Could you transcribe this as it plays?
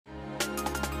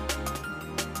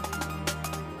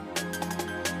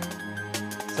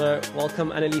So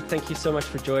welcome, Annalie. Thank you so much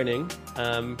for joining.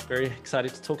 Very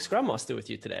excited to talk Scrum Master with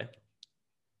you today.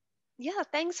 Yeah,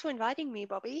 thanks for inviting me,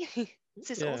 Bobby.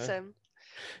 This is awesome.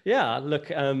 Yeah,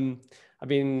 look, I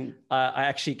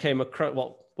actually came across,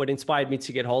 well, what inspired me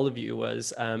to get hold of you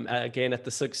was, again, at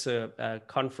the SIGSA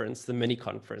conference, the mini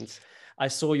conference, I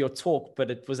saw your talk,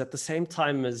 but it was at the same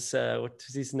time as, what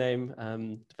was his name?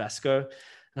 Vasco. And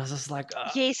I was just like,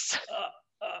 yes.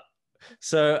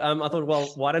 So I thought,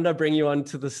 well, why don't I bring you on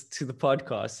to the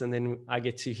podcast, and then I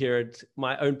get to hear it,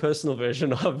 my own personal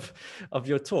version of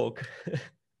your talk.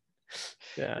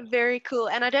 Yeah. Very cool.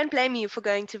 And I don't blame you for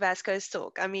going to Vasco's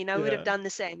talk. I mean, I would have done the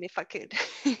same if I could.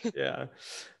 Yeah.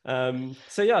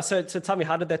 So tell me,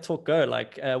 how did that talk go?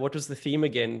 Like, what was the theme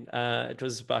again? It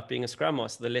was about being a Scrum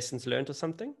Master, the lessons learned or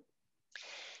something?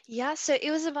 Yeah, so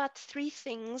it was about 3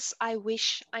 things I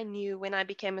wish I knew when I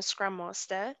became a Scrum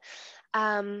Master.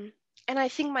 And I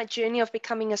think my journey of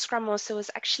becoming a Scrum Master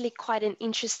was actually quite an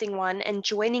interesting one. And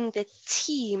joining the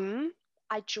team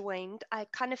I joined, I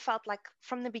kind of felt like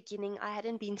from the beginning I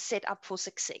hadn't been set up for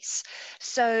success.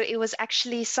 So it was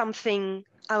actually something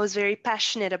I was very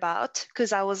passionate about,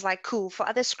 because I was like, cool, for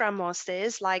other Scrum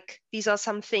Masters, like these are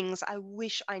some things I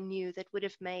wish I knew that would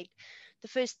have made the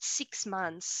first 6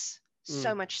 months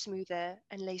so much smoother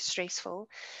and less stressful.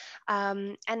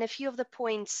 And a few of the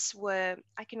points were,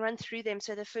 I can run through them.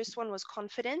 So the first one was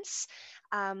confidence,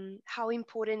 how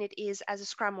important it is as a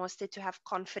Scrum Master to have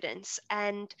confidence.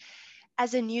 And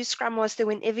as a new Scrum Master,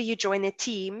 whenever you join a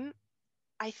team,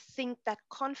 I think that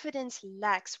confidence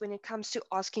lacks when it comes to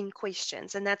asking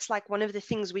questions. And that's like one of the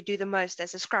things we do the most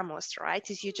as a Scrum Master, right?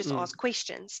 Is you just ask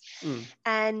questions.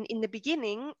 And in the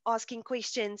beginning, asking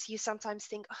questions, you sometimes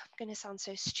think, oh, I'm going to sound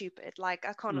so stupid. Like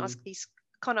I can't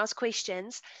ask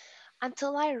questions.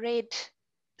 Until I read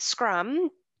Scrum,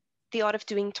 The Art of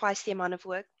Doing Twice the Amount of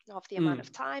Work, Half the Amount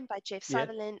of Time by Jeff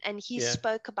Sutherland. And he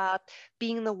spoke about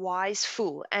being the wise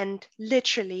fool. And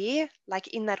literally, like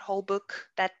in that whole book,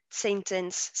 that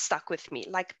sentence stuck with me,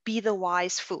 like be the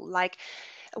wise fool. Like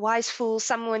a wise fool,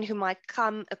 someone who might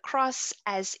come across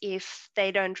as if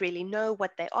they don't really know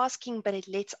what they're asking, but it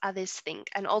lets others think.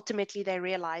 And ultimately they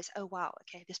realize, oh, wow,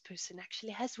 okay, this person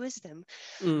actually has wisdom.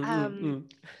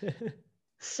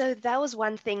 So that was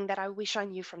one thing that I wish I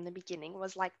knew from the beginning,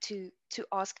 was like to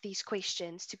ask these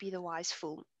questions, to be the wise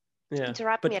fool. Yeah.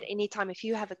 Interrupt me at any time if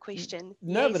you have a question.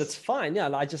 No, but it's fine. Yeah,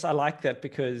 I like that,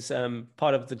 because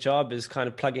part of the job is kind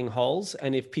of plugging holes.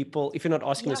 And if you're not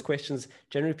asking those questions,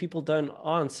 generally people don't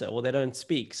answer or they don't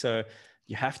speak. So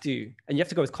you have to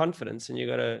go with confidence, and you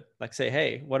got to like say,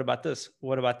 hey, what about this?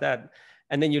 What about that?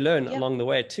 And then you learn along the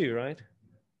way too, right?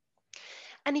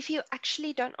 And if you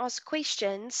actually don't ask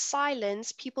questions,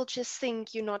 silence, people just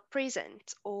think you're not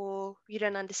present, or you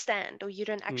don't understand, or you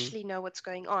don't actually know what's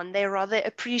going on. They rather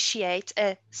appreciate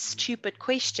a stupid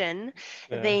question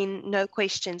than no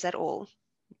questions at all.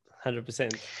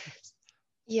 100%.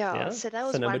 Yeah, so that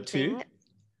was number one 2. thing.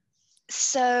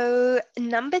 So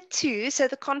number 2, so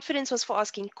the confidence was for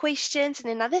asking questions. And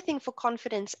another thing for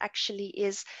confidence actually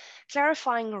is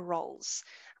clarifying roles.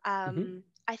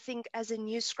 I think as a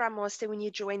new Scrum Master, when you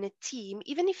join a team,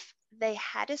 even if they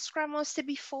had a Scrum Master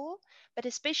before, but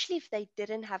especially if they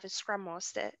didn't have a Scrum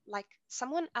Master, like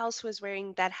someone else was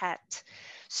wearing that hat.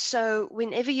 So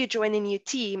whenever you join a new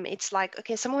team, it's like,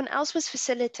 okay, someone else was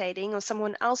facilitating, or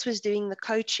someone else was doing the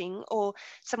coaching, or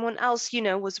someone else,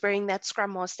 was wearing that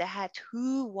Scrum Master hat.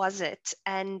 Who was it?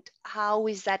 And how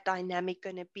is that dynamic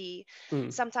going to be?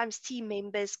 Sometimes team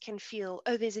members can feel,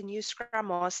 oh, there's a new Scrum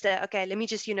Master. Okay, let me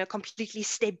just, completely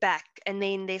step back. And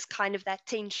then there's kind of that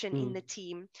tension in the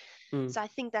team. So I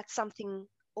think that's something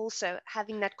also,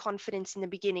 having that confidence in the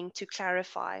beginning to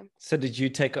clarify. So did you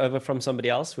take over from somebody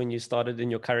else when you started in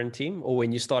your current team, or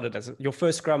when you started as your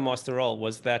first Scrum Master role?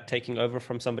 Was that taking over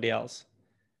from somebody else?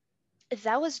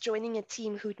 That was joining a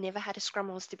team who'd never had a Scrum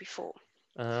Master before.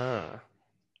 Which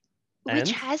And?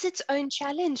 has its own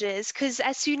challenges, because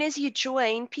as soon as you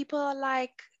join, people are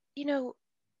like,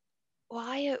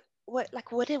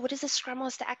 what does a Scrum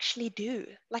Master actually do?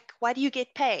 Like, why do you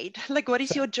get paid? Like, what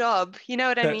is your job? You know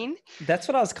what I mean? That's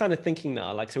what I was kind of thinking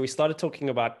now. Like, so we started talking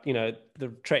about,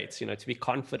 the traits, to be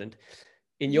confident.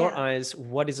 In your eyes,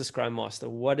 what is a Scrum Master?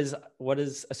 What is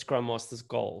a Scrum Master's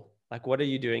goal? Like, what are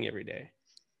you doing every day?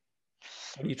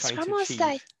 What are you trying to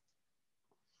achieve?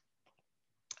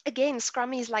 Again,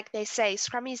 Scrum is, like they say,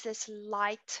 Scrum is this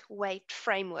lightweight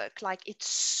framework. Like, it's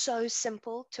so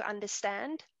simple to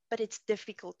understand, but it's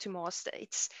difficult to master.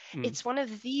 It's one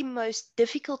of the most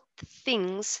difficult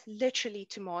things literally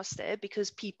to master, because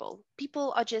people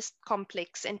are just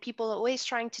complex, and people are always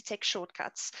trying to take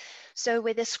shortcuts. So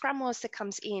where the Scrum Master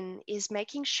comes in is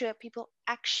making sure people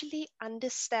actually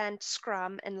understand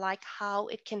Scrum and like how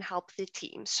it can help the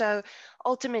team. So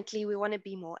ultimately, we want to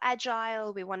be more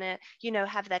agile. We want to,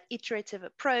 have that iterative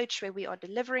approach where we are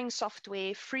delivering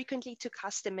software frequently to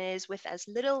customers with as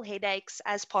little headaches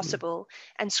as possible.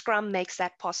 And Scrum makes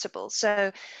that possible.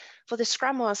 So for the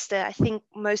Scrum Master, I think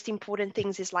most important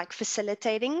things is like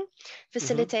facilitating.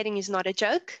 Facilitating is not a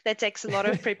joke. That takes a lot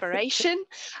of preparation,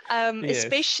 Yes.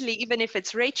 especially even if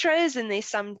it's retros and there's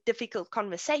some difficult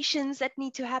conversations that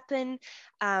need to happen.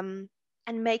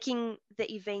 And making the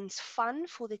events fun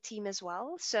for the team as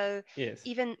well. So Yes.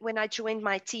 even when I joined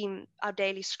my team, our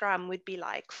daily scrum would be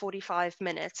like 45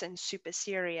 minutes and super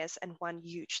serious and one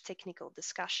huge technical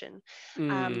discussion.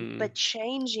 Mm. But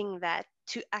changing that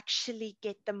to actually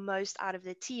get the most out of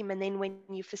the team. And then when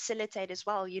you facilitate as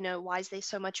well, why is there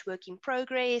so much work in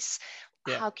progress?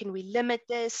 Yeah. How can we limit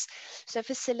this? So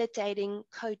facilitating,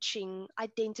 coaching,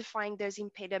 identifying those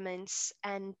impediments,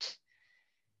 and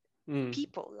Mm.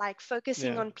 people, like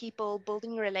focusing Yeah. on people,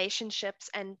 building relationships,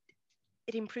 and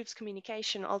it improves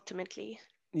communication ultimately.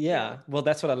 Yeah. Yeah, well,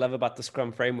 that's what I love about the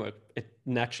Scrum framework. It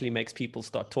naturally makes people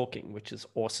start talking, which is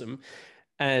awesome.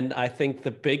 And I think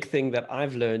the big thing that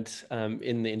I've learned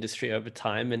in the industry over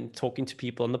time and talking to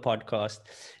people on the podcast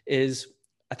is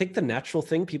I think the natural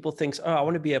thing people think, oh, I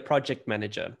want to be a project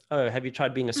manager. Oh, have you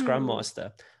tried being a Scrum Mm,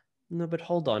 Master? No, but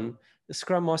hold on. The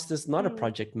Scrum Master is not a mm,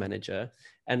 project manager.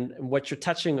 And what you're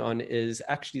touching on is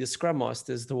actually the Scrum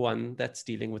Master is the one that's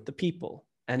dealing with the people.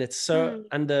 And it's so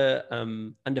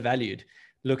mm, undervalued,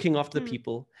 looking after the mm.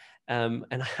 people. And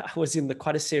I was in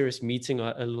quite a serious meeting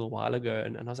a little while ago,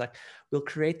 and I was like, we'll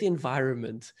create the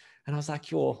environment. And I was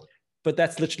like, yo, but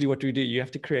that's literally what we do. You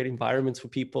have to create environments for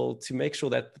people to make sure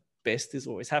that the best is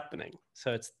always happening.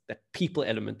 So it's that people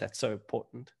element that's so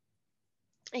important.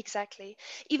 Exactly.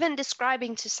 Even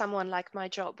describing to someone like my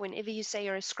job, whenever you say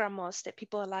you're a scrum master,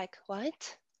 people are like,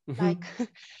 what? Like,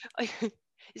 Mm-hmm.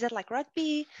 is that like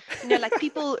rugby? Like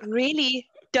people really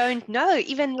don't know.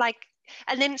 Even like,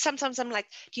 and then sometimes I'm like,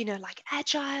 do you know, like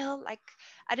agile? Like,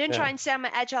 I don't try Yeah. and say I'm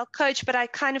an agile coach, but I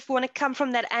kind of want to come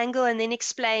from that angle and then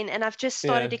explain. And I've just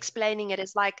Yeah. started explaining it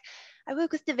as like, I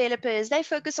work with developers. They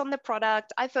focus on the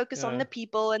product. I focus on Yeah. the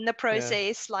people and the Yeah.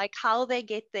 process, like how they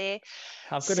get there.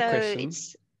 I've got a So question.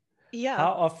 it's, yeah.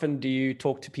 How often do you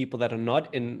talk to people that are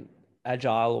not in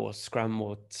agile or scrum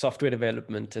or software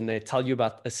development and they tell you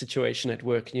about a situation at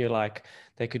work and you're like,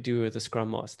 they could do with a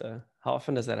scrum master? How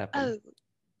often does that happen? Oh,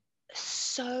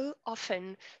 so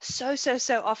often. So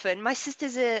often. My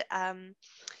sister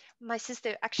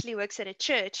actually works at a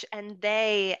church, and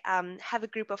they have a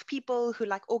group of people who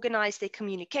like organize their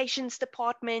communications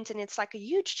department, and it's like a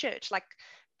huge church, like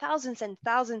thousands and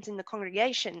thousands in the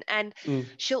congregation. And Mm,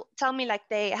 she'll tell me like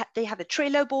they have a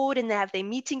Trello board and they have their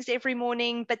meetings every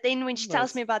morning. But then when she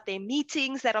tells me nice. about their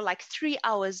meetings that are like 3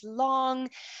 hours long,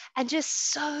 and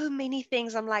just so many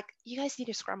things, I'm like, you guys need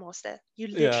a scrum master. You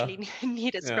Yeah. literally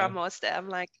need a Yeah. scrum master. I'm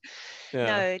like,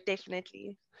 Yeah. no,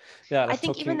 definitely. Yeah. I Like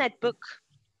think even talking. that book,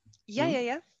 yeah, Hmm? yeah,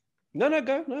 yeah. No, no,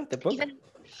 go. No, the book. Even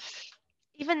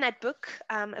even that book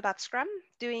about Scrum,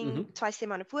 doing Hmm. twice the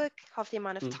amount of work, half the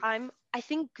amount of Mm. time. I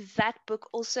think that book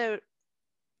also,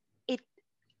 it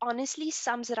honestly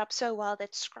sums it up so well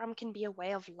that Scrum can be a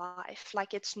way of life.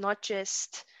 Like it's not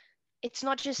just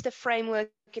a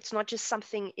framework. It's not just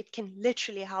something. It can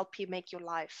literally help you make your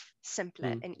life simpler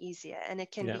Mm. and easier, and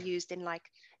it can be Yeah. used in like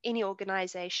any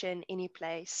organization, any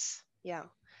place. Yeah.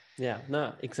 Yeah.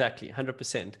 No, exactly.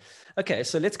 100%. Okay.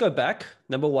 So let's go back.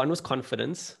 Number one was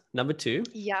confidence. Number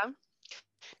two. Yeah.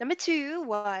 Number two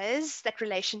was that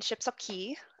relationships are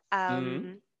key. Mm.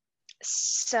 Um,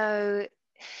 so,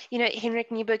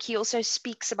 Henrik Niebuhr, he also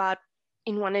speaks about,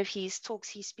 in one of his talks,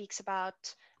 he speaks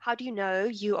about how do you know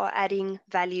you are adding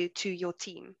value to your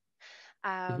team?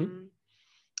 Mm-hmm. Um,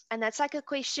 and that's like a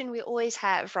question we always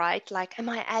have, right? Like, am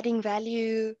I adding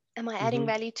value? Am I adding Mm-hmm.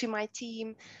 value to my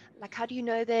team? Like, how do you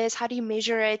know this? How do you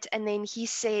measure it? And then he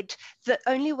said, the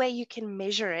only way you can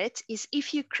measure it is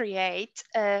if you create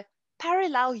a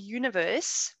parallel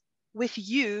universe with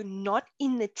you not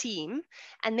in the team,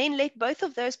 and then let both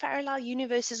of those parallel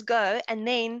universes go and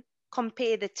then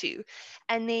compare the two.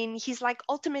 And then he's like,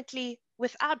 ultimately,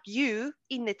 without you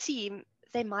in the team,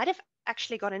 they might have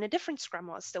actually gotten a different scrum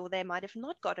master, or they might have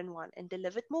not gotten one and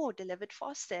delivered more, delivered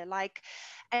faster. Like,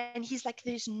 and he's like,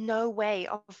 there's no way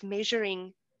of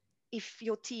measuring if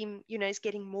your team, is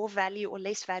getting more value or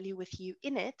less value with you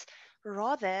in it.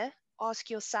 Rather, ask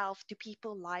yourself, do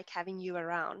people like having you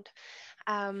around?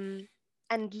 um,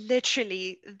 and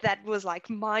literally that was like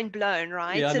mind blown,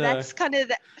 right? Yeah. So No. that's kind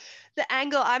of the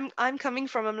angle I'm coming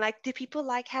from. I'm like, do people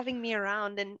like having me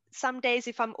around? And some days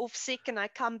if I'm off sick and I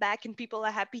come back and people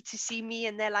are happy to see me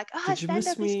and they're like, oh, Did you stand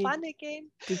miss up is me? fun again.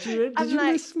 Did I'm you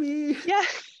like, miss me? yeah.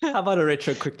 How about a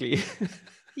retro quickly?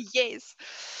 Yes.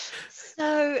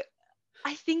 So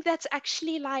I think that's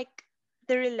actually like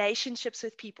the relationships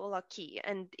with people are key.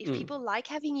 And if Mm, people like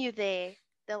having you there,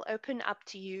 they'll open up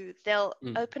to you. They'll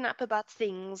mm, open up about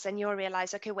things, and you'll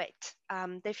realize, okay, wait,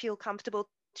 they feel comfortable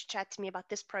to chat to me about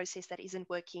this process that isn't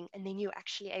working. And then you're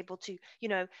actually able to,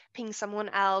 ping someone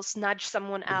else, nudge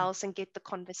someone mm, else, and get the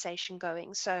conversation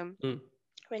going. So mm.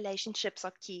 relationships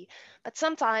are key. But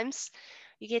sometimes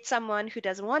you get someone who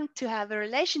doesn't want to have a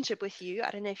relationship with you. I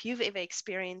don't know if you've ever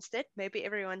experienced it. Maybe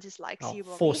everyone just likes I'll you,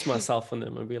 Bobby. force myself on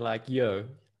them and be like, yo,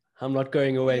 I'm not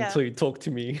going away Yeah, until you talk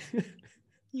to me.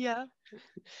 yeah.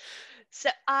 So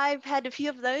I've had a few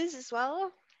of those as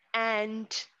well. And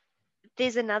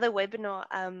there's another webinar.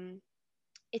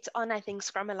 It's on, I think,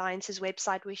 Scrum Alliance's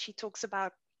website, where she talks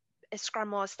about a Scrum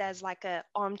Master as like a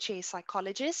armchair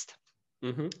psychologist.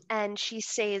 Mm-hmm. And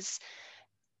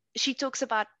she talks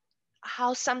about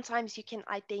how sometimes you can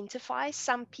identify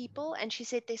some people, and she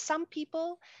said there's some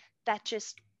people that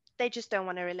they just don't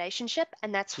want a relationship,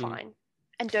 and that's Mm, fine,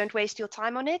 and don't waste your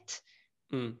time on it.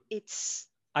 mm. It's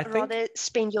I think, rather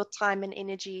spend your time and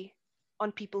energy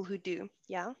on people who do.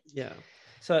 Yeah. yeah.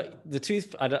 So the two,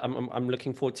 I'm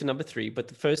looking forward to number three, but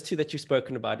the first two that you've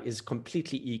spoken about is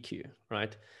completely EQ,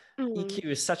 right? Mm, EQ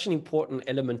is such an important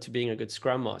element to being a good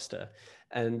Scrum Master.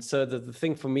 And so the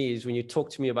thing for me is when you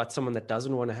talk to me about someone that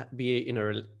doesn't want to be in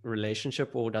a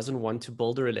relationship or doesn't want to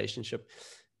build a relationship,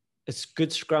 a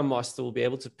good Scrum Master will be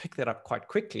able to pick that up quite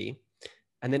quickly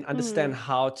and then understand mm,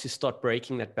 how to start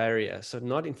breaking that barrier. So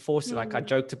not enforce it, like I mm,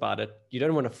 joked about it. You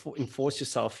don't want to enforce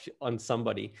yourself on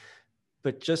somebody,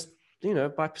 but just,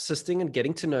 by persisting and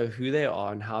getting to know who they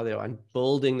are and how they are and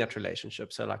building that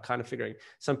relationship. So like kind of figuring,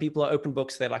 some people are open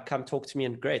books, they're like, come talk to me,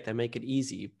 and great, they make it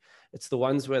easy. It's the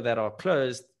ones that are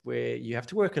closed where you have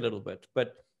to work a little bit.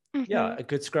 But yeah, mm-hmm. a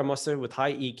good Scrum Master with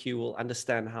high EQ will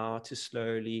understand how to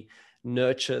slowly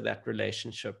nurture that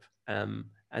relationship.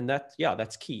 And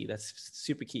that's key. That's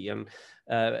super key. And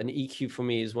an EQ for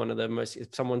me is one of the most,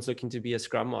 if someone's looking to be a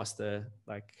Scrum Master,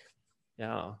 like,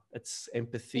 yeah, it's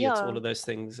empathy, it's all Yeah, of those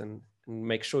things, and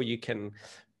make sure you can,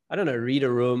 I don't know, read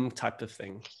a room type of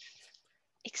thing.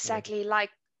 Yeah. exactly. Like,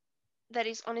 that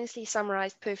is honestly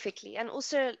summarized perfectly. And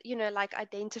also, like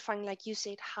identifying, like you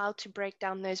said, how to break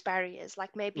down those barriers.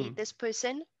 Like maybe Mm, this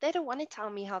person, they don't want to tell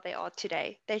me how they are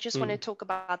today. They just want to mm, talk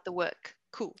about the work.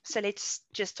 Cool. So let's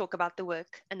just talk about the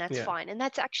work, and that's yeah. fine. And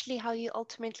that's actually how you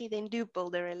ultimately then do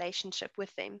build a relationship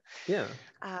with them. Yeah.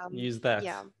 Use that.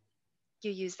 Yeah,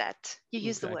 you use that. You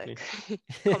use the Exactly. work.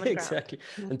 Common ground. Exactly.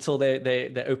 Until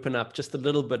they open up just a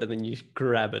little bit and then you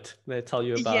grab it. They tell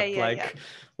you Yeah, about yeah, yeah. like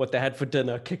what they had for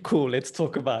dinner. Okay, cool. Let's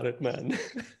talk about it, man.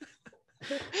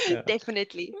 Yeah.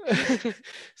 Definitely.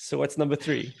 So what's number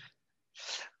three?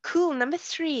 Cool. Number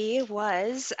three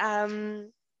was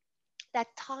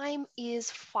that time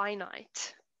is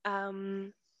finite.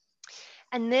 Um,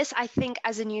 and this, I think,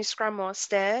 as a new Scrum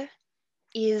Master,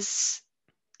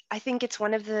 I think it's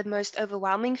one of the most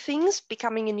overwhelming things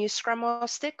becoming a new Scrum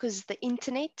Master, because the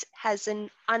internet has an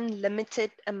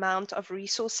unlimited amount of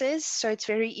resources. So it's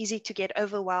very easy to get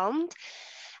overwhelmed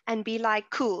and be like,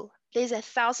 cool, there's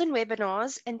 1,000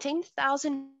 webinars and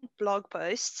 10,000 blog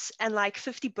posts and like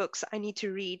 50 books I need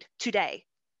to read today.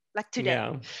 Like today.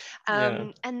 Yeah. Yeah.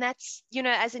 And that's,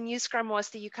 as a new Scrum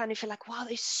Master, you kind of feel like, wow,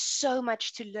 there's so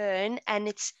much to learn. And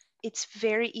it's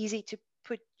very easy to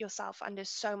put yourself under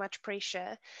so much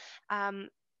pressure.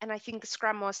 And I think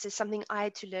Scrum Master is something I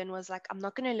had to learn, was like, I'm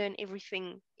not going to learn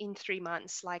everything in 3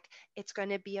 months. Like, it's going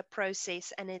to be a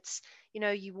process, and it's,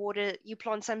 you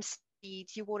plant some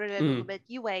seeds, you water it a little Mm, bit,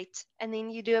 you wait, and then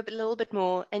you do a little bit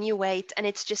more and you wait. And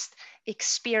it's just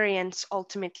experience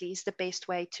ultimately is the best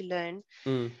way to learn.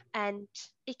 mm, And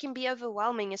it can be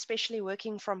overwhelming, especially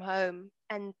working from home,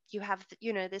 and you have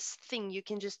this thing you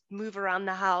can just move around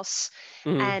the house,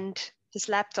 mm, and this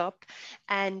laptop,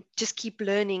 and just keep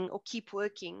learning or keep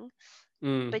working.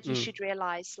 mm, But you mm. should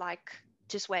realize, like,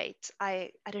 just wait.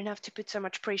 I don't have to put so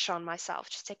much pressure on myself.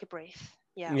 Just take a breath.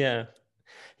 Yeah. Yeah.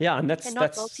 Yeah. And And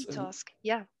not multitask.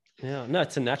 Yeah. yeah, no,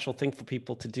 it's a natural thing for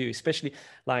people to do, especially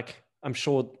like I'm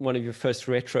sure one of your first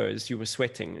retros, you were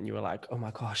sweating and you were like, oh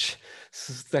my gosh,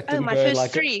 that Oh, didn't my go first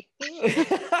like three.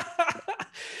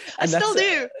 I and still that's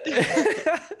do.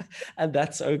 and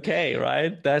that's okay,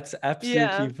 right? That's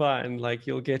absolutely Yeah. fine. Like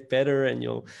you'll get better and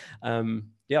you'll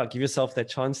yeah, give yourself that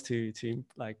chance to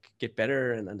like get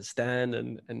better and understand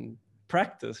and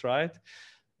practice, right?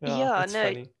 Yeah, Yeah, that's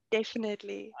no, funny.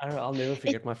 Definitely. I'll never It,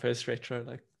 forget my first retro.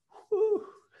 Like, whew.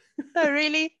 oh,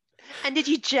 really? And did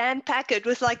you jam pack it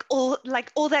with like all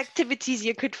the activities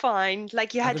you could find?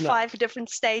 Like you I had don't know. 5 different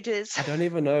stages. I don't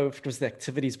even know if it was the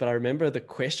activities, but I remember the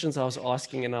questions I was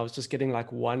asking, and I was just getting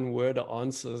like one word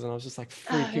answers, and I was just like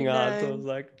Oh freaking out. I no. was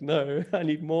like, no, I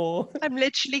need more. I'm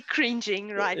literally cringing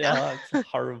right now. Yeah, it's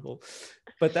horrible.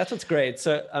 But that's what's great.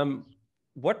 So,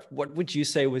 what would you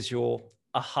say was your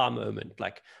aha moment?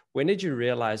 Like, when did you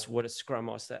realize what a Scrum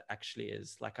Master actually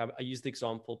is? Like, I use the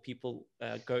example: people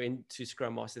go into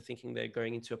Scrum Master thinking they're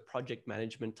going into a project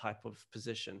management type of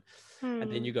position, and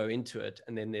then you Hmm. go into it,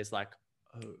 and then there's like,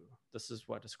 oh, this is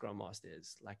what a Scrum Master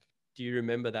is. Like, do you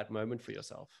remember that moment for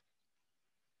yourself?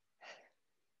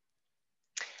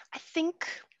 I think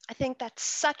I think that's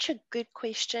such a good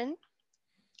question,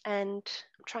 and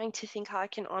I'm trying to think how I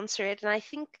can answer it. And I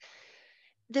think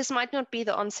this might not be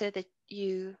the answer that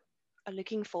you are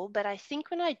looking for, but I think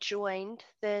when I joined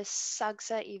the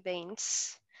SAGSA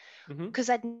events, Mm-hmm. because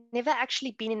I'd never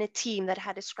actually been in a team that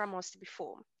had a Scrum Master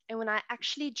before, and when I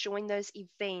actually joined those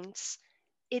events,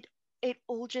 it it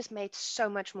all just made so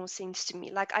much more sense to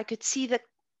me. Like I could see the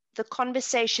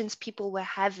conversations people were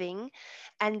having,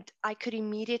 and I could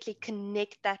immediately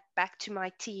connect that back to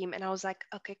my team, and I was like,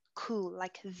 okay, cool,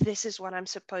 like this is what I'm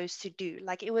supposed to do.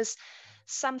 Like it was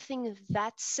something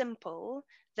that simple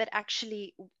that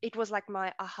actually it was like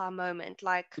my aha moment.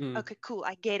 Like, Mm. okay, cool,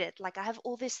 I get it. Like I have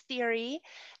all this theory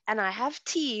and I have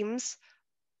teams,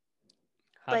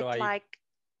 How do but I? like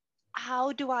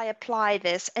how do I apply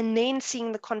this? And then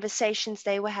seeing the conversations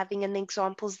they were having and the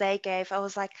examples they gave, I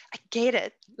was like, I get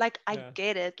it. Like, I Yeah,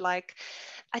 get it. Like,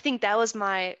 I think that was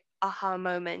my aha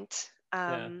moment.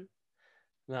 yeah.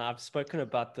 No, I've spoken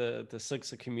about the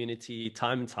Sigsa community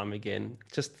time and time again.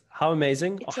 Just how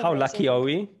amazing, or It's how lucky are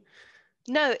amazing. we?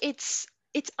 No, it's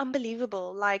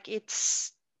unbelievable. Like, it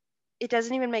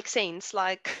doesn't even make sense.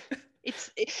 Like,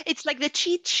 it's like the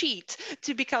cheat sheet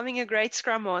to becoming a great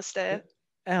Scrum Master.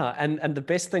 Yeah, and the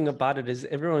best thing about it is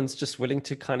everyone's just willing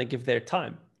to kind of give their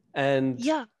time, and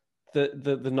Yeah.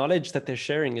 the knowledge that they're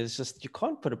sharing is just, you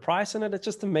can't put a price on it. It's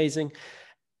just amazing.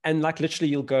 And like literally,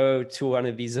 you'll go to one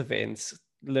of these events,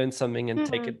 learn something, and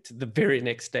take Mhm. it to the very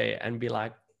next day and be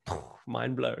like,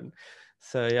 mind blown.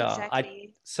 So yeah, I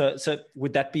Exactly. so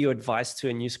would that be your advice to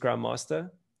a new Scrum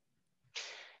Master?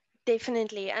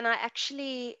 Definitely. And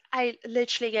I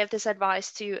literally gave this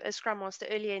advice to a Scrum Master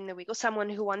earlier in the week, or someone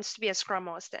who wants to be a Scrum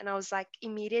Master. And I was like,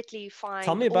 immediately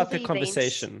Tell find me all about the the events.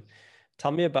 conversation.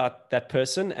 Tell me about that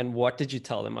person, and what did you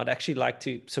tell them? I'd actually like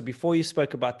to. So before you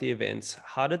spoke about the events,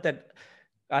 how did that?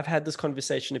 I've had this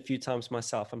conversation a few times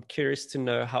myself. I'm curious to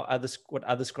know what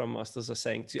other Scrum Masters are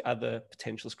saying to other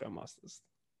potential Scrum Masters.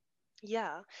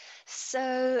 Yeah.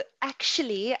 So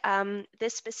actually,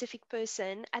 this specific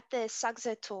person at the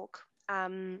Sagza talk,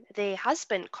 their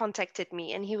husband contacted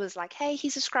me and he was like, hey,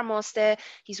 he's a Scrum Master.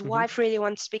 His Mm-hmm. wife really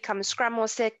wants to become a Scrum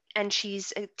Master and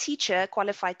she's a teacher,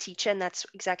 qualified teacher. And that's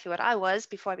exactly what I was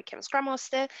before I became a Scrum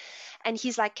Master. And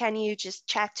he's like, can you just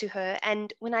chat to her?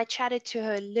 And when I chatted to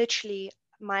her, literally,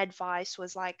 my advice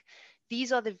was like,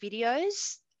 these are the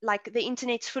videos. Like the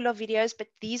internet's full of videos, but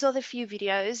these are the few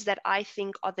videos that I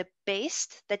think are the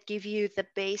best, that give you the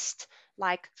best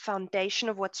like foundation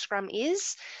of what Scrum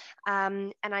is.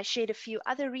 And I shared a few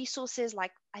other resources,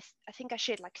 like I think I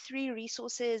shared like 3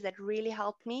 resources that really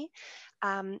helped me.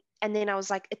 And then I was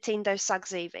like, attend those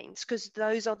SUGS events, because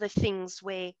those are the things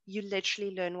where you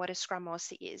literally learn what a Scrum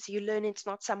Master is. You learn it's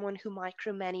not someone who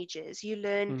micromanages. You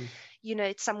learn, Mm.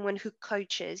 it's someone who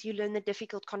coaches. You learn the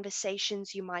difficult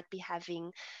conversations you might be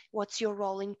having. What's your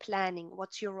role in planning?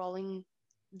 What's your role in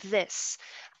this?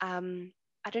 Um,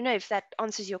 I don't know if that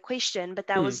answers your question, but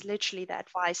that Mm. was literally the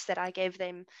advice that I gave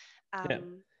them. Yeah.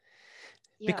 Um,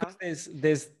 yeah. Because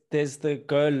there's the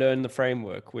go learn the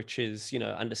framework, which is,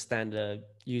 understand a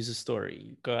user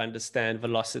story, go understand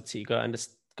velocity, go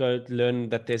learn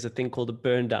that there's a thing called a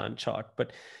burn down chart.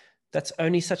 But that's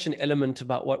only such an element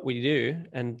about what we do,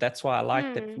 and that's why I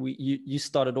like that Hmm. you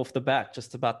started off the bat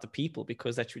just about the people,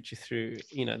 because that's what you threw,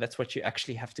 that's what you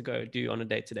actually have to go do on a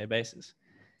day-to-day basis.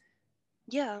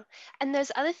 Yeah. And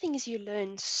there's other things you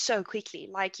learn so quickly.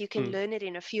 Like you can Mm. learn it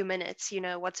in a few minutes,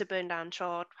 what's a burn down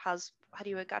chart? How do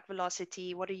you work out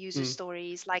velocity? What are user Mm.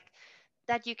 stories? Like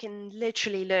that you can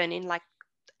literally learn in like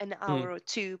an Mm. hour or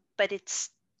two, but it's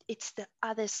the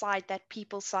other side, that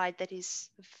people side, that is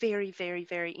very, very,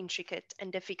 very intricate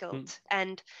and Mm. difficult.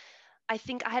 And I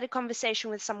think I had a conversation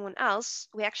with someone else.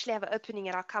 We actually have an opening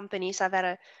at our company. So I've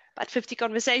had about 50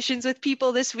 conversations with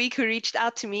people this week who reached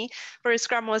out to me for a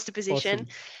Scrum Master position.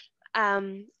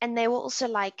 Awesome. And they were also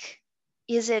like,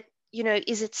 is it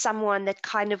is it someone that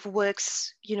kind of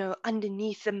works,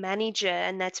 underneath the manager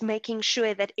and that's making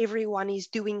sure that everyone is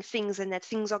doing things and that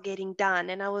things are getting done?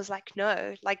 And I was like,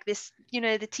 no, like this,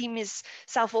 the team is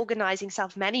self-organizing,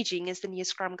 self-managing, as the new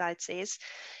Scrum Guide says.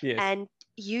 Yes. And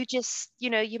you just,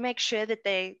 you make sure that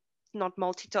they're not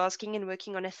multitasking and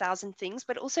working on 1,000 things,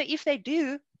 but also if they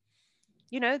do,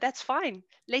 that's fine.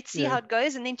 Let's see Yeah. how it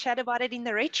goes and then chat about it in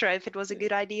the retro if it was a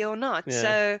good idea or not. Yeah.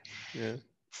 So Yeah.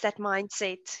 it's that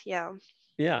mindset. Yeah.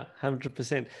 Yeah.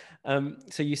 100%.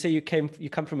 So you say you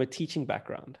come from a teaching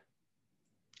background.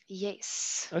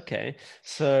 Yes. Okay.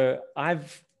 So I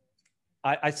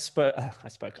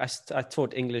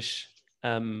taught English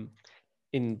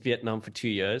in Vietnam for 2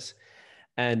 years.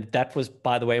 And that was,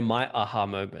 by the way, my aha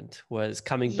moment was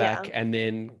coming Yeah. back and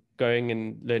then going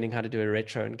and learning how to do a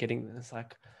retro and it's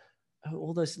like, oh,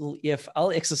 all those little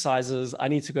EFL exercises I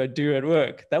need to go do at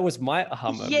work. That was my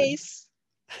aha moment. Yes.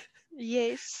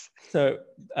 Yes. So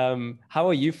how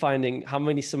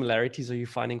many similarities are you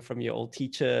finding from your old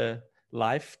teacher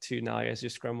life to now as your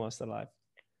Scrum Master life?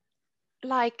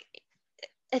 Like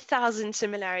 1,000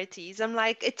 similarities. I'm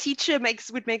like, a teacher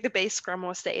would make the best Scrum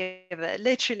Master ever.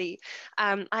 Literally.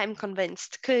 I'm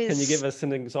convinced Can you give because us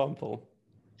an example?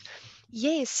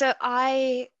 yes, so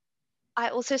I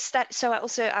also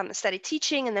studied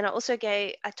teaching, and then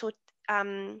I taught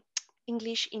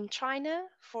English in China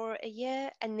for a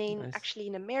year, and then Nice. actually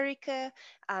in America,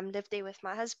 lived there with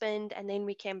my husband, and then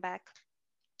we came back.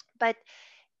 But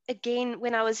again,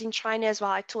 when I was in China as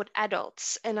well, I taught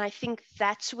adults, and I think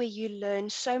that's where you learn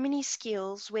so many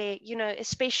skills. Where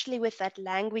especially with that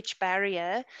language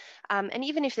barrier, and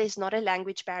even if there's not a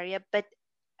language barrier, but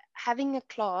having a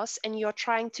class and you're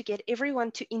trying to get everyone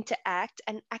to interact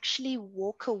and actually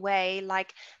walk away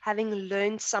like having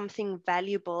learned something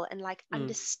valuable and like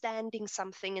understanding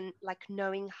something and like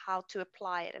knowing how to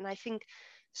apply it. And I think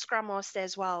Scrum Master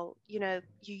as well, you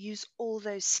use all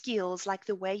those skills, like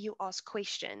the way you ask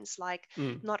questions, like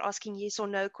not asking yes or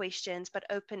no questions, but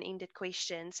open-ended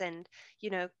questions. And,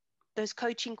 those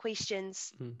coaching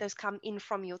questions, those come in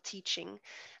from your teaching.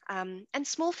 And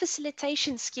small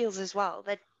facilitation skills as well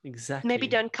that maybe Exactly.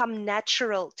 don't come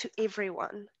natural to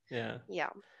everyone. Yeah. Yeah.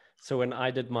 So when I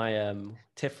did my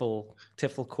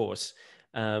TEFL course,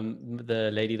 the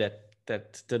lady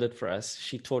that did it for us,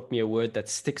 she taught me a word that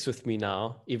sticks with me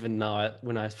now, even now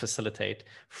when I facilitate: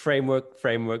 framework,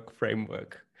 framework,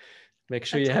 framework. Make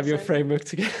sure That's you have your awesome. framework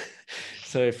together.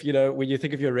 So if when you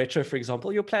think of your retro, for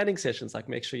example, your planning sessions, like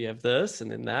make sure you have this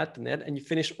and then that and that, and you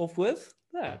finish off with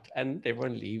that, and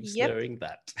everyone leaves Yep, knowing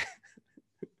that.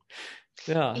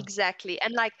 Yeah. exactly.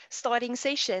 And like starting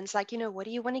sessions, like, what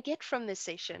do you want to get from this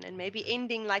session? And maybe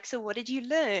ending like, so what did you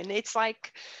learn? It's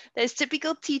like those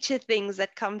typical teacher things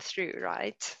that come through,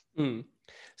 right? Mm.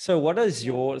 So what is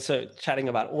Yeah. so chatting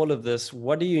about all of this,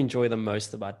 what do you enjoy the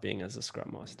most about being as a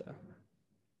Scrum Master?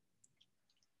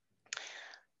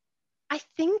 I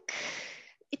think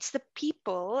it's the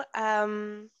people.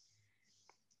 I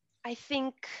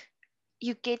think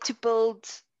you get to build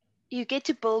you get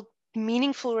to build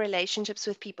meaningful relationships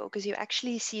with people because you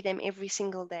actually see them every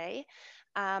single day.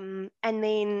 And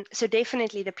then, so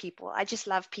definitely the people. I just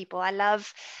love people. I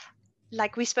love,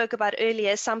 like we spoke about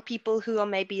earlier, some people who are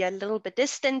maybe a little bit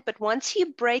distant, but once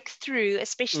you break through,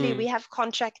 especially we have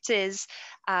contractors,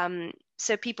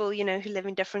 so people, who live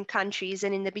in different countries,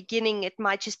 and in the beginning, it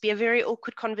might just be a very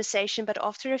awkward conversation, but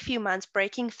after a few months,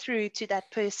 breaking through to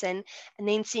that person and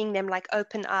then seeing them like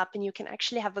open up and you can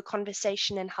actually have a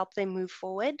conversation and help them move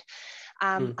forward.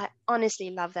 I honestly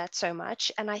love that so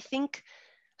much. And I think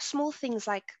small things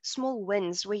like small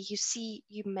wins where you see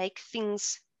you make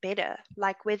things better,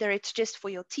 like whether it's just for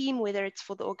your team, whether it's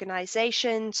for the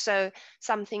organization. So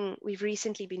something we've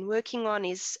recently been working on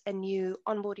is a new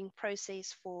onboarding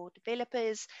process for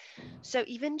developers. So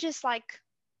even just like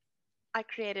I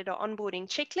created an onboarding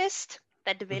checklist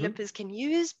that developers can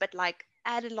use, but like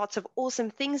added lots of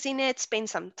awesome things in it, spend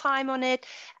some time on it,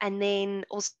 and then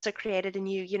also created a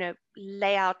new,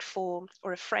 layout for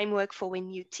or a framework for when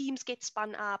new teams get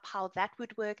spun up, how that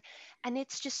would work. And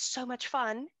it's just so much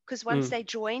fun because once they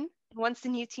join, once the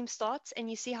new team starts and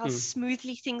you see how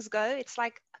smoothly things go, it's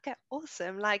like, okay,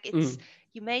 awesome. Like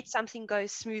you made something go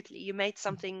smoothly. You made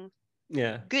something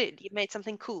Yeah. good. You made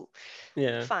something cool,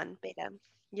 Yeah. fun, better.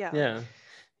 Yeah. Yeah.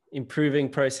 Improving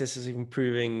processes,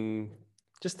 improving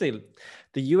just the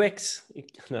UX.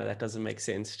 No, that doesn't make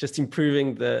sense. Just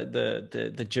improving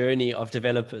the journey of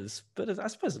developers. But I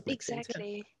suppose it makes sense. Yeah.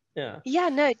 Exactly. Yeah. Yeah,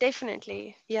 no,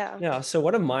 definitely. Yeah. Yeah. So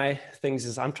one of my things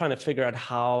is I'm trying to figure out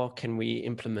how can we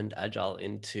implement Agile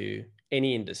into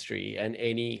any industry and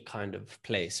any kind of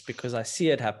place, because I see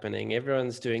it happening.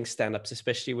 Everyone's doing stand-ups,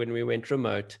 especially when we went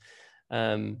remote.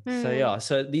 So yeah,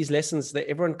 so these lessons, that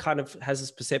everyone kind of has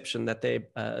this perception that they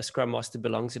a Scrum Master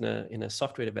belongs in a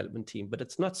software development team, but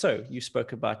it's not so. You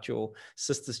spoke about your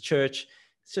sister's church.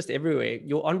 It's just everywhere.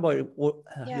 Your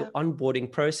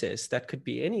onboarding process, that could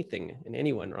be anything and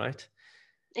anyone, right?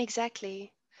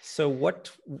 Exactly. So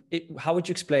how would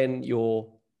you explain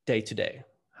your day to day?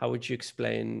 How would you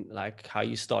explain like how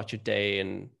you start your day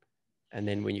and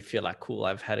then when you feel like, cool,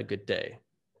 I've had a good day?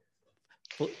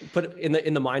 Put it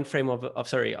in the mind frame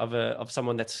of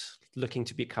someone that's looking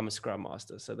to become a Scrum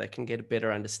Master, so they can get a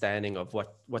better understanding of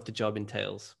what the job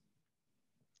entails.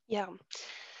 Yeah.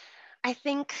 I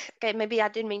think, okay, maybe I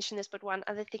didn't mention this, but one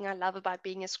other thing I love about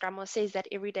being a Scrum Master is that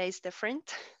every day is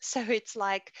different. So it's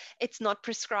like, it's not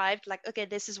prescribed, like, okay,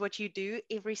 this is what you do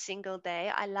every single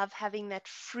day. I love having that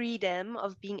freedom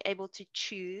of being able to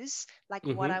choose, like,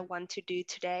 what I want to do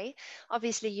today.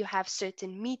 Obviously, you have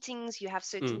certain meetings, you have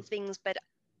certain things, but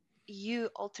you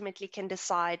ultimately can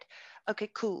decide, okay,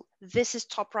 cool, this is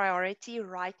top priority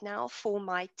right now for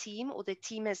my team, or the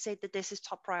team has said that this is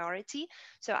top priority,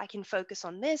 so I can focus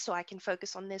on this, or I can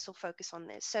focus on this, or focus on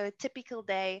this. So a typical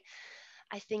day,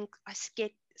 I think I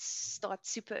start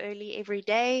super early every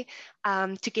day,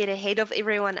 to get ahead of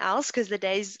everyone else, because the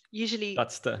day's usually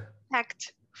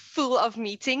packed full of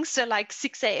meetings. So like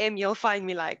 6 a.m. you'll find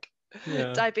me like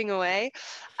typing away,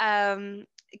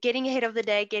 getting ahead of the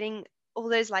day, getting all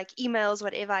those like emails,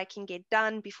 whatever I can get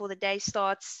done before the day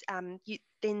starts.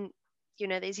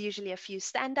 There's usually a few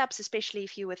stand-ups, especially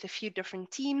if you're with a few different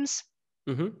teams.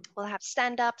 We'll have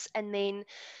stand-ups, and then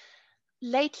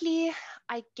lately,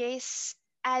 I guess,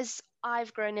 as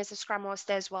I've grown as a Scrum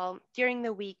Master as well, during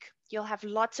the week, you'll have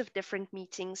lots of different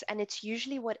meetings, and it's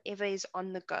usually whatever is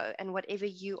on the go and whatever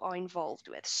you are involved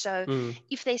with. So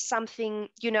if there's something,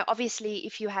 obviously,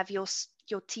 if you have your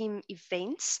team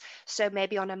events, so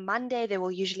maybe on a Monday, there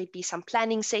will usually be some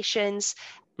planning sessions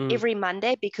every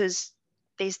Monday, because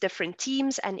there's different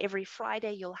teams, and every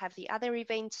Friday you'll have the other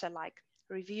events, so like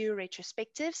review,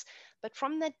 retrospectives. But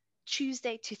from the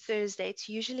Tuesday to Thursday, it's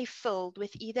usually filled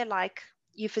with either like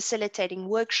you facilitating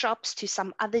workshops to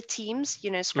some other teams.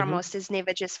 Scrum Masters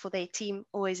never just for their team,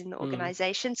 always in the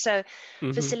organization. So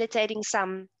facilitating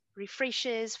some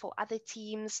refreshers for other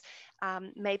teams,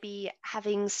 maybe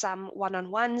having some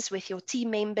one-on-ones with your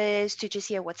team members to just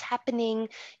hear what's happening.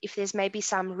 If there's maybe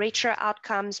some retro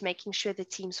outcomes, making sure the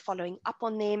team's following up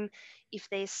on them. If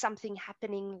there's something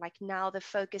happening, like now the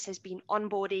focus has been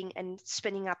onboarding and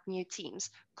spinning up new teams,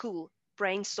 cool,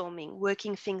 brainstorming,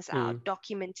 working things out,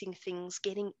 documenting things,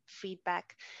 getting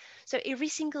feedback. So every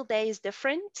single day is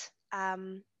different. I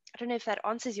don't know if that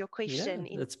answers your question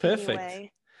in it's any perfect.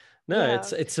 way. No,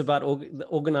 it's about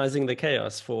organizing the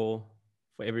chaos for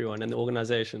everyone in the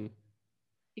organization.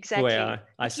 Exactly. The way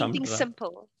I summed Keeping it up.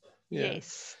 simple.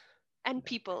 Yes. And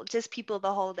just people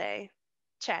the whole day.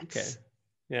 Chats. Okay.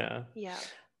 Yeah.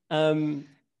 Yeah.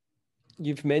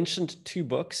 You've mentioned 2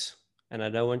 books, and I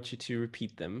don't want you to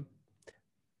repeat them.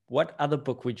 What other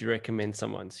book would you recommend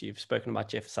someone? So you've spoken about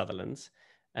Jeff Sutherland's,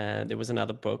 and there was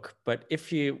another book, but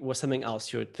if you was something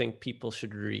else you would think people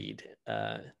should read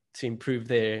to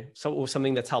improve or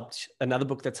something that's helped, another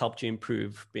book that's helped you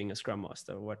improve being a Scrum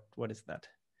Master, what is that?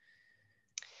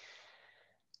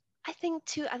 I think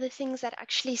 2 other things that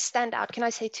actually stand out. Can I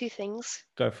say 2 things?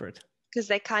 Go for it. Because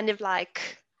they kind of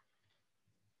like,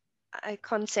 I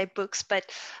can't say books, but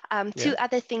 2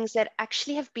 other things that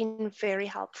actually have been very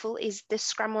helpful is the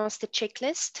Scrum Master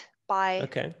Checklist by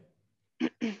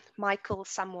Michael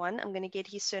someone. I'm going to get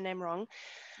his surname wrong.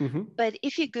 But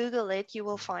if you Google it, you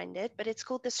will find it. But it's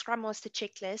called the Scrum Master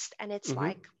Checklist, and it's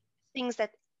like things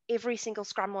that every single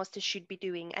Scrum Master should be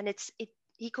doing. And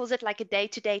he calls it like a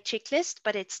day-to-day checklist,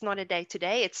 but it's not a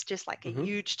day-to-day. It's just like a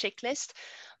huge checklist.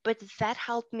 But that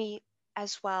helped me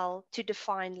as well to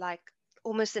define like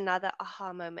almost another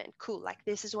aha moment. Cool, like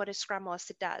this is what a Scrum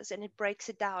Master does. And it breaks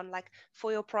it down like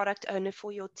for your product owner,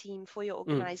 for your team, for your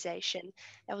organization.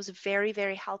 That was very,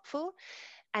 very helpful.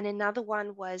 And another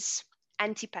one was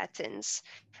anti-patterns.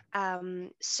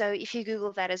 So if you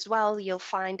Google that as well, you'll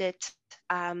find it.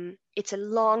 It's a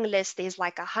long list. There's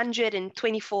like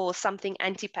 124 something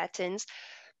anti-patterns.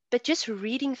 But just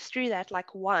reading through that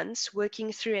like once,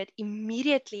 working through it,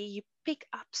 immediately you pick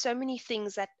up so many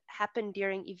things that happen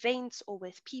during events or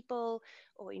with people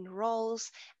or in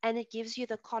roles, and it gives you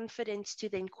the confidence to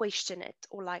then question it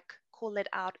or like call it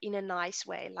out in a nice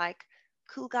way. Like,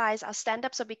 cool guys, our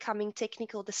stand-ups are becoming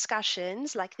technical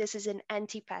discussions. Like this is an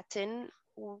anti-pattern,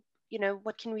 or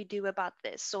what can we do about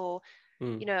this? Or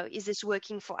You know, is this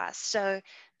working for us? So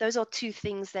those are two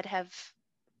things that have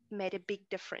made a big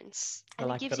difference. And I it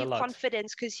like gives that a you lot.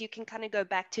 confidence because you can kind of go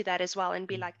back to that as well and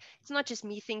be like, it's not just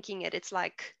me thinking it, it's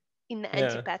like in the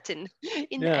anti-pattern,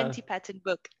 in the anti-pattern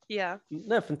book. Yeah.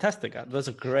 No, fantastic. Those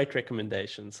are great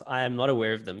recommendations. I am not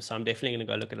aware of them, so I'm definitely going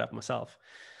to go look it up myself.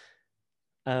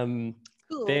 Cool.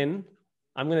 Then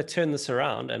I'm going to turn this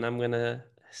around and I'm going to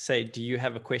say, do you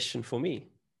have a question for me?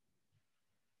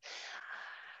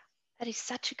 That is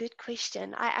such a good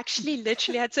question. I actually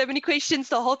literally had so many questions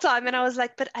the whole time, and I was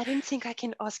like, but I don't think I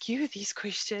can ask you these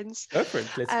questions. Go for it.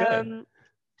 Let's go.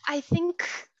 I think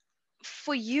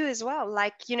for you as well,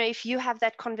 like, you know, if you have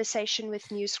that conversation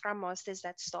with new Scrum Masters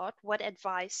that start, what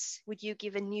advice would you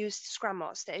give a new Scrum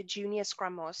Master, a junior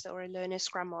Scrum Master, or a learner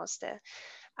Scrum Master,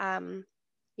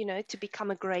 you know, to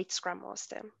become a great Scrum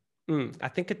Master? I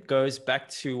think it goes back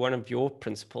to one of your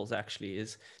principles, actually,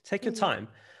 is take your time.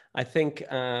 I think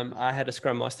I had a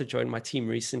Scrum Master join my team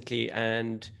recently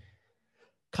and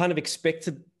kind of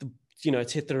expected, to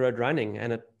hit the road running.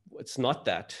 And it's not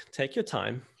that. Take your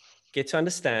time, get to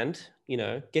understand,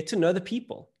 get to know the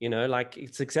people, like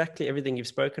it's exactly everything you've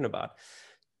spoken about.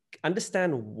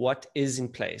 Understand what is in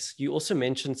place. You also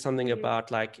mentioned something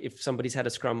about like if somebody's had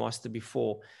a Scrum Master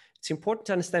before, it's important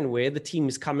to understand where the team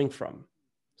is coming from.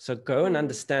 So go and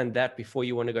understand that before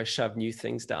you want to go shove new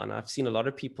things down. I've seen a lot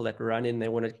of people that run in, they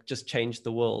want to just change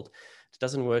the world. It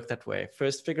doesn't work that way.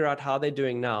 First, figure out how they're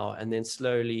doing now, and then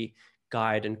slowly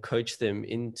guide and coach them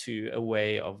into a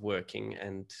way of working.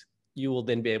 And you will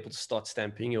then be able to start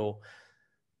stamping your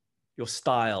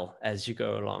style as you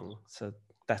go along. So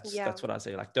that's what I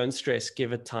say. Like, don't stress,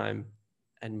 give it time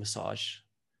and massage.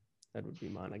 That would be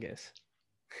mine, I guess.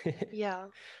 Yeah.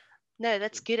 No,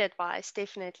 that's good advice.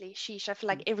 Definitely. Sheesh, I feel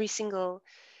like every single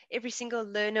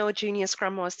learner or junior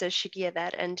Scrum Master should hear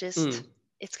that, and just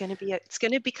it's going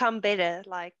to become better.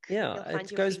 Like,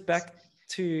 it goes back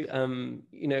to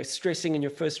stressing in your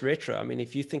first retro. I mean,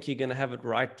 if you think you're going to have it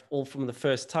right all from the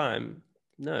first time,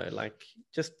 no, like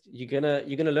just you're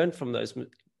gonna learn from those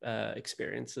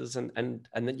experiences, and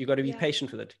then you got to be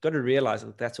patient with it. You've got to realize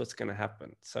that that's what's going to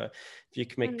happen. So if you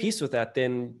can make peace with that,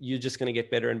 then you're just going to get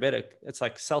better and better. It's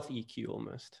like self EQ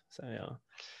almost. So yeah,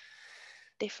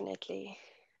 definitely.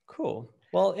 Cool.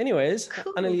 Well, anyways,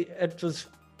 Annelie, it was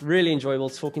really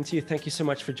enjoyable talking to you. Thank you so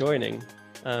much for joining.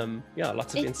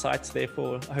 Lots of insights there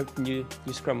I hope new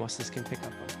Scrum Masters can pick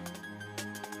up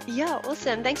on. Yeah,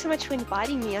 awesome. Thanks so much for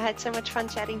inviting me. I had so much fun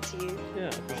chatting to you. Yeah,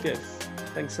 it was good.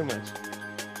 Thanks so much.